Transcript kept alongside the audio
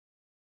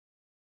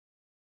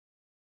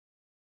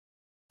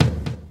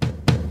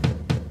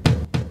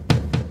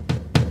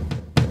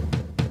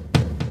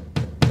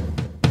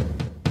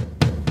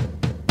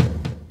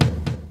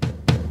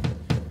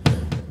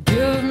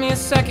a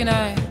second,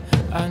 I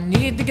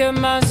need to get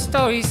my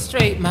story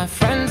straight. My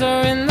friends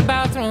are in the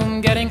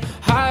bathroom getting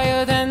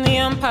higher than the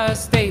Empire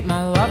State.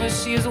 My lover,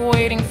 she is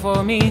waiting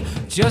for me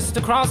just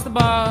across the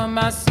bar.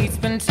 My seat's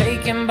been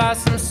taken by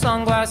some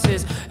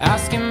sunglasses,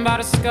 asking about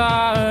a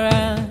scar.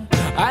 And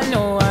I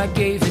know I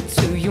gave it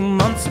to you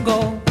months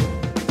ago.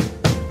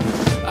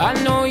 I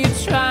know you're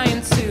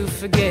trying to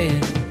forget,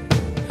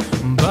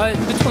 but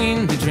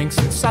between the drinks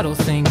and subtle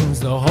things,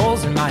 the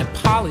holes in my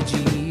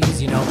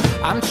apologies, you know,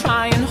 I'm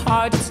trying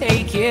hard to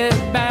take it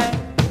back.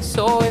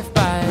 So if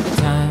by the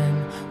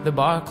time the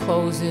bar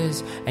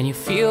closes and you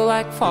feel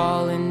like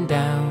falling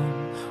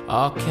down,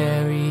 I'll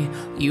carry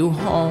you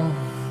home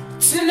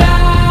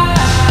tonight.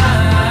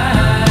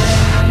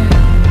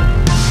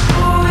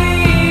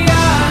 We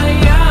are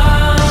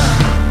young,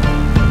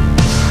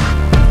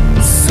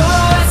 so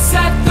let's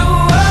set the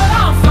world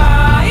on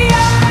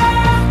fire.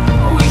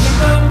 We can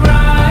burn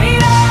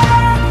brighter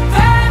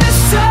than the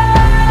sun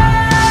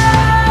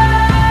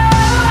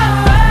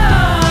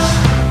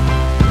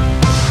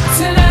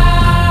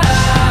tonight.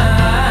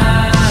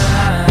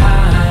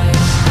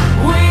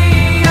 We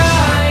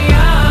are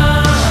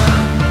young,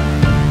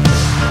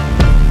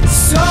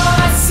 so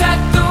let's set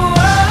the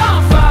world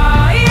on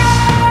fire.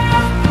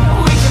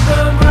 We can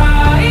burn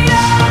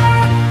brighter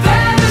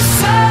than the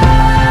sun.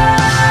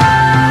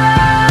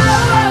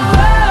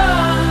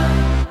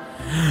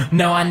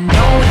 Now I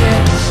know that